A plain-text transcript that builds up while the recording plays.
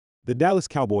The Dallas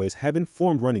Cowboys have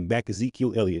informed running back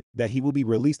Ezekiel Elliott that he will be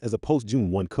released as a post-June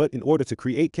 1 cut in order to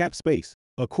create cap space,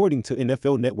 according to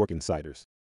NFL Network insiders.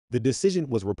 The decision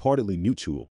was reportedly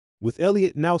mutual, with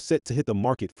Elliott now set to hit the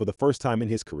market for the first time in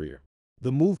his career.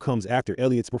 The move comes after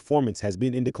Elliott's performance has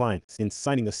been in decline since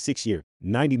signing a 6-year,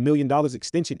 $90 million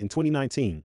extension in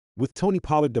 2019, with Tony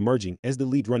Pollard emerging as the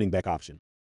lead running back option.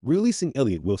 Releasing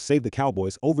Elliott will save the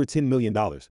Cowboys over $10 million,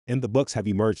 and the Bucs have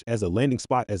emerged as a landing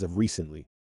spot as of recently.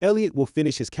 Elliott will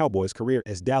finish his Cowboys career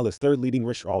as Dallas' third leading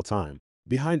rusher all time,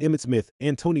 behind Emmitt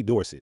and Tony Dorsett.